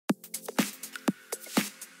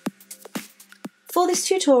For this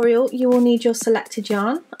tutorial you will need your selected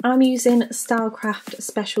yarn. I'm using Stylecraft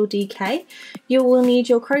Special DK. You will need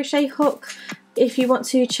your crochet hook if you want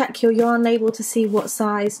to check your yarn label to see what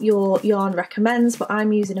size your yarn recommends, but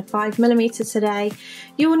I'm using a 5mm today.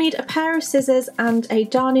 You will need a pair of scissors and a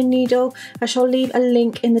darning needle. I shall leave a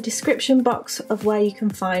link in the description box of where you can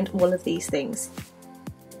find all of these things.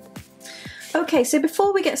 Okay, so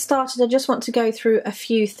before we get started I just want to go through a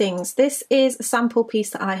few things. This is a sample piece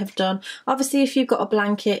that I have done. Obviously if you've got a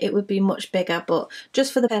blanket it would be much bigger, but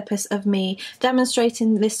just for the purpose of me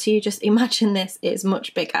demonstrating this to you, just imagine this is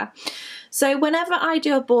much bigger. So whenever I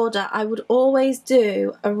do a border I would always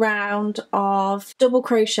do a round of double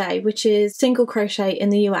crochet, which is single crochet in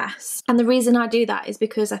the US. And the reason I do that is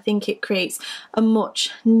because I think it creates a much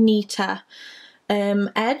neater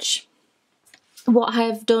edge. What I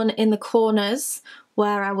have done in the corners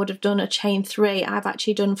where I would have done a chain 3, I've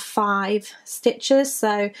actually done 5 stitches,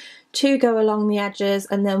 so 2 go along the edges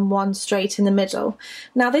and then 1 straight in the middle.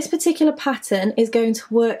 Now this particular pattern is going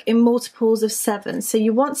to work in multiples of 7, so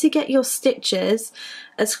you want to get your stitches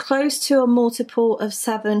as close to a multiple of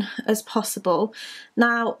 7 as possible.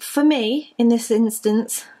 Now for me in this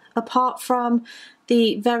instance, apart from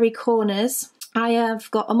the very corners, I have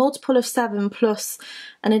got a multiple of 7 plus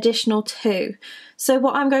an additional 2. So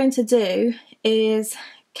what I'm going to do is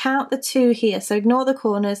count the 2 here, so ignore the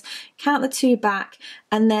corners, count the 2 back,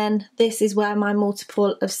 and then this is where my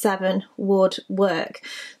multiple of 7 would work.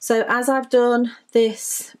 So as I've done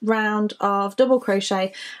this round of double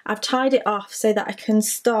crochet, I've tied it off so that I can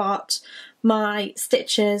start my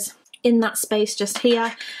stitches in that space just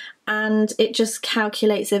here, and it just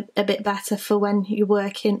calculates a bit better for when you're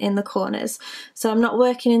working in the corners. So I'm not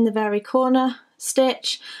working in the very corner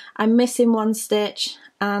stitch, I'm missing 1 stitch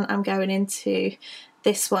and I'm going into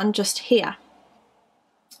this one just here.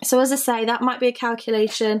 So as I say, that might be a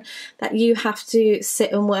calculation that you have to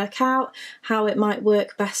sit and work out how it might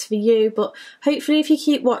work best for you, but hopefully if you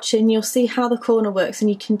keep watching you'll see how the corner works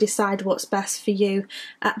and you can decide what's best for you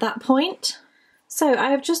at that point. So I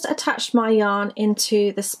have just attached my yarn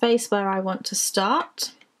into the space where I want to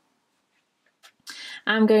start.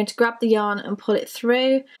 I'm going to grab the yarn and pull it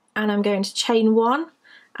through, and I'm going to chain 1,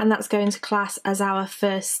 and that's going to class as our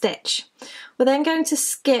first stitch. We're then going to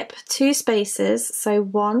skip 2 spaces, so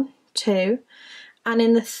 1, 2, and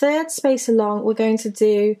in the 3rd space along we're going to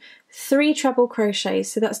do 3 treble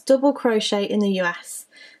crochets, so that's double crochet in the US.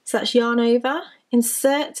 So that's yarn over,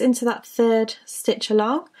 insert into that 3rd stitch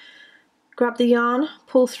along, grab the yarn,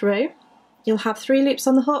 pull through, you'll have 3 loops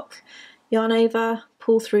on the hook, yarn over,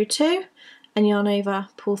 pull through 2, and yarn over,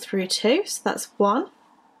 pull through 2, so that's 1.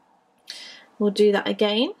 We'll do that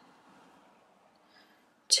again,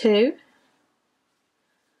 2,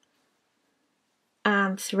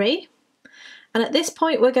 and 3, and at this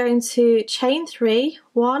point we're going to chain 3,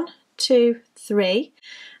 1, 2, 3,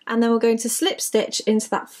 and then we're going to slip stitch into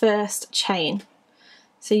that first chain.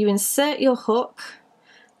 So you insert your hook,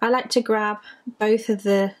 I like to grab both of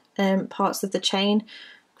the parts of the chain,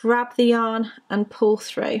 grab the yarn and pull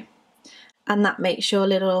through, and that makes your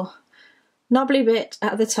little knobbly bit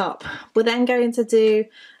at the top. We're then going to do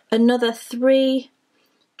another 3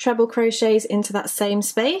 treble crochets into that same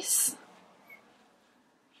space.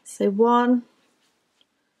 So 1,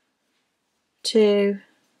 2,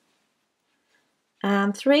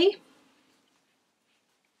 and 3.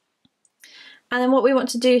 And then what we want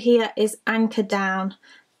to do here is anchor down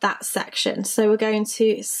that section. So we're going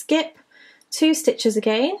to skip 2 stitches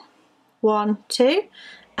again, 1, 2,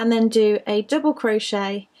 and then do a double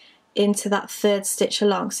crochet into that 3rd stitch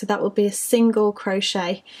along. So that will be a single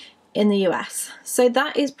crochet in the US. So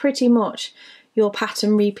that is pretty much your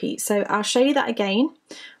pattern repeat. So I'll show you that again.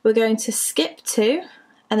 We're going to skip 2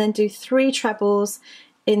 and then do 3 trebles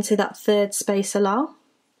into that 3rd space along.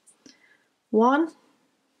 1,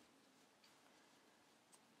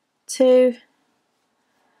 2,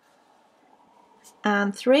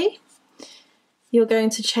 and 3. You're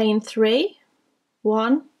going to chain 3,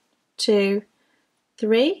 1, 2,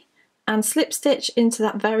 3, and slip stitch into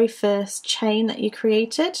that very first chain that you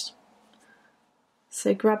created.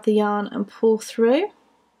 So grab the yarn and pull through,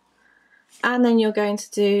 and then you're going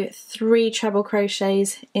to do 3 treble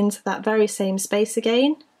crochets into that very same space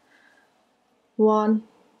again. 1,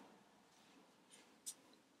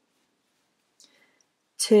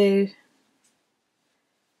 2,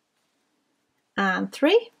 and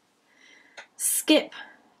 3, skip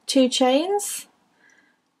 2 chains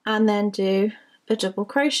and then do a double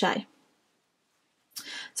crochet.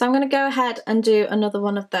 So I'm going to go ahead and do another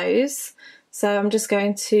one of those. So I'm just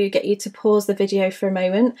going to get you to pause the video for a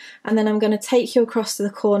moment, and then I'm going to take you across to the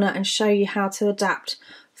corner and show you how to adapt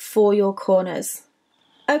for your corners.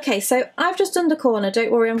 Okay, so I've just done the corner.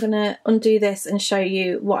 Don't worry, I'm going to undo this and show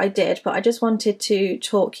you what I did, but I just wanted to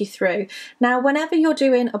talk you through. Now, whenever you're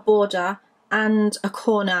doing a border and a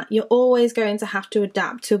corner, you're always going to have to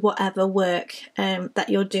adapt to whatever work that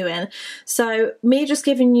you're doing. So me just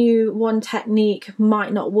giving you one technique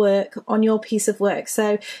might not work on your piece of work,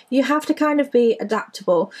 so you have to kind of be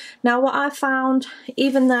adaptable. Now, what I found,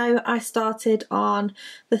 even though I started on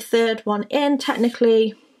the third one in,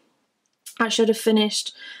 technically I should have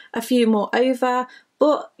finished a few more over,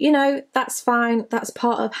 but you know, that's fine, that's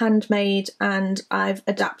part of handmade, and I've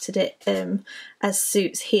adapted it as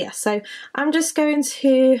suits here. So I'm just going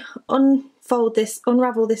to unravel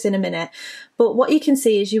this in a minute, but what you can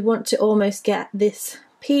see is you want to almost get this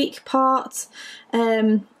peak part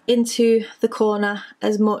into the corner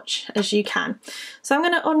as much as you can. So I'm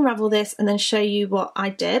going to unravel this and then show you what I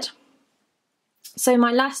did. So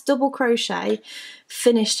my last double crochet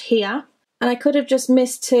finished here, and I could have just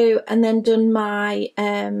missed 2 and then done my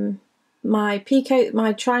my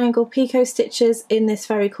triangle picot stitches in this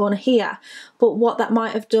very corner here. But what that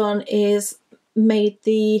might have done is made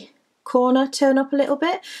the corner turn up a little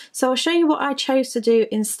bit. So I'll show you what I chose to do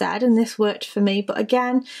instead, and this worked for me. But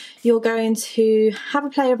again, you're going to have a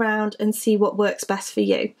play around and see what works best for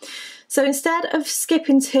you. So instead of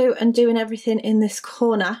skipping 2 and doing everything in this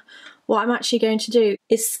corner, what I'm actually going to do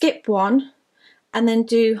is skip 1 and then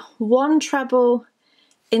do 1 treble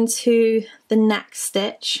into the next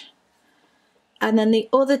stitch, and then the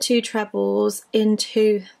other 2 trebles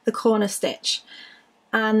into the corner stitch,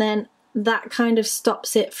 and then that kind of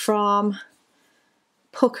stops it from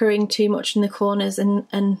puckering too much in the corners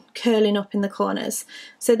and curling up in the corners.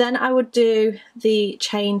 So then I would do the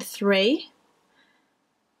chain 3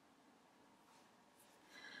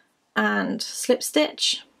 and slip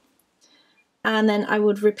stitch, and then I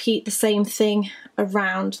would repeat the same thing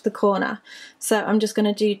around the corner. So I'm just going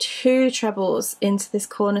to do 2 trebles into this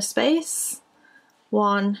corner space,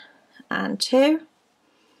 1 and 2,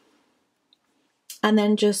 and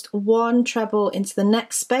then just 1 treble into the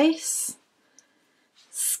next space,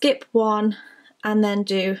 skip 1, and then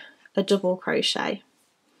do a double crochet.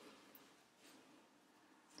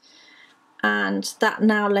 And that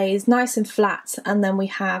now lays nice and flat, and then we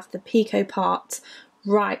have the picot part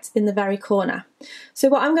right in the very corner. So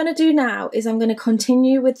what I'm going to do now is I'm going to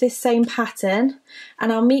continue with this same pattern,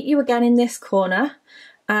 and I'll meet you again in this corner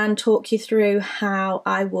and talk you through how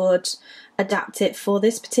I would adapt it for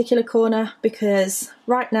this particular corner, because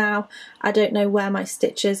right now I don't know where my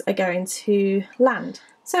stitches are going to land.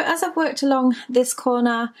 So as I've worked along this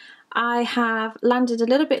corner, I have landed a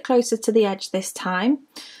little bit closer to the edge this time.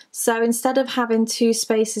 So instead of having 2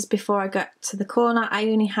 spaces before I get to the corner, I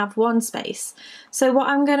only have 1 space. So what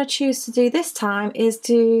I'm going to choose to do this time is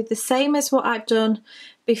do the same as what I've done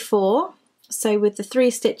before. So with the 3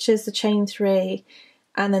 stitches, the chain 3,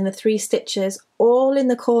 and then the 3 stitches all in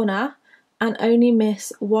the corner, and only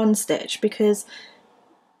miss 1 stitch because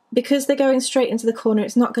they're going straight into the corner,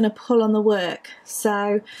 it's not going to pull on the work.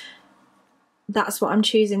 So that's what I'm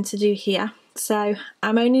choosing to do here. So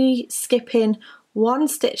I'm only skipping 1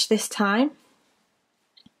 stitch this time.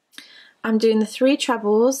 I'm doing the 3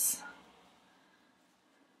 trebles,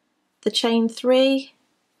 the chain 3,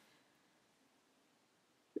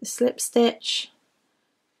 the slip stitch,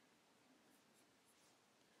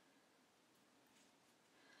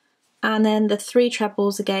 and then the 3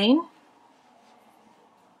 trebles again.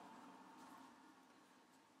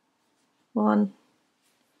 1,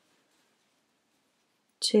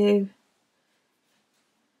 2,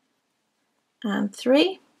 and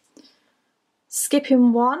 3,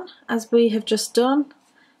 skipping 1 as we have just done,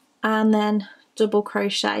 and then double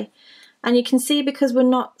crochet. And you can see, because we're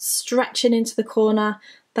not stretching into the corner,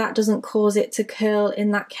 that doesn't cause it to curl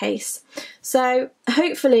in that case. So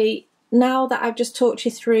hopefully, now that I've just talked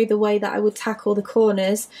you through the way that I would tackle the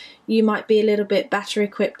corners, you might be a little bit better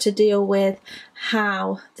equipped to deal with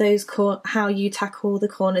how you tackle the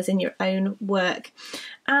corners in your own work.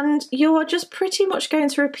 And you're just pretty much going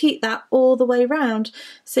to repeat that all the way round.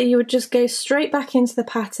 So you would just go straight back into the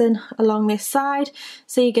pattern along this side.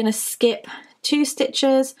 So you're going to skip 2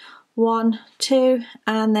 stitches, 1, 2,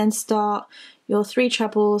 and then start your 3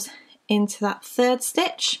 trebles into that 3rd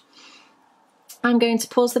stitch. I'm going to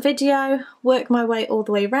pause the video, work my way all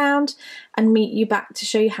the way around, and meet you back to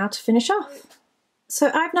show you how to finish off. So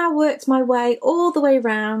I've now worked my way all the way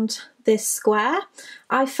around this square.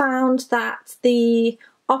 I found that the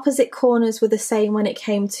opposite corners were the same when it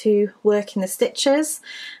came to working the stitches,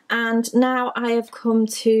 and now I have come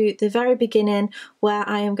to the very beginning where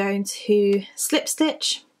I am going to slip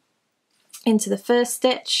stitch into the 1st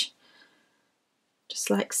stitch, just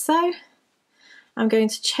like so. I'm going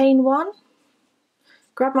to chain 1,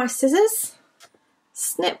 grab my scissors,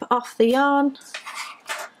 snip off the yarn,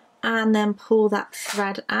 and then pull that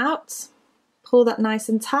thread out. Pull that nice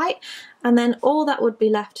and tight, and then all that would be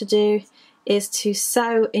left to do is to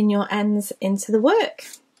sew in your ends into the work.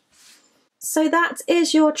 So that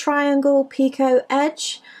is your Triangle Picot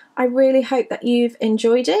Edge. I really hope that you've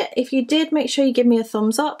enjoyed it. If you did, make sure you give me a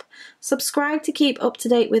thumbs up. Subscribe to keep up to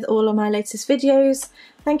date with all of my latest videos.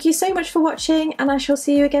 Thank you so much for watching, and I shall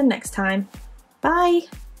see you again next time.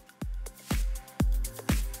 Bye!